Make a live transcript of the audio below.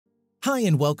Hi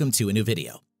and welcome to a new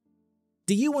video.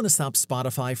 Do you want to stop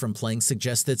Spotify from playing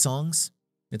suggested songs?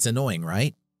 It's annoying,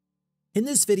 right? In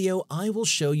this video, I will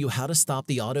show you how to stop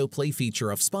the autoplay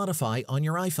feature of Spotify on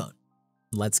your iPhone.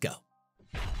 Let's go.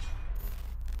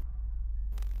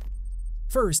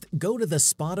 First, go to the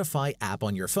Spotify app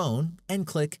on your phone and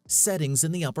click Settings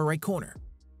in the upper right corner.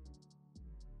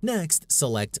 Next,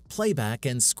 select Playback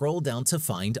and scroll down to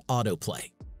find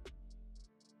Autoplay.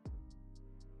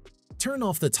 Turn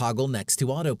off the toggle next to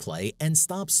Autoplay and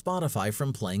stop Spotify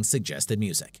from playing suggested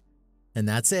music. And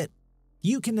that's it.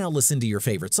 You can now listen to your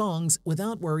favorite songs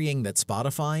without worrying that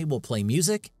Spotify will play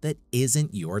music that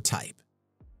isn't your type.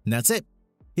 And that's it.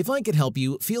 If I could help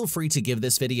you, feel free to give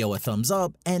this video a thumbs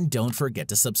up and don't forget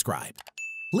to subscribe.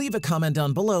 Leave a comment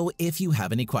down below if you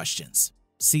have any questions.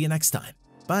 See you next time.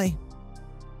 Bye.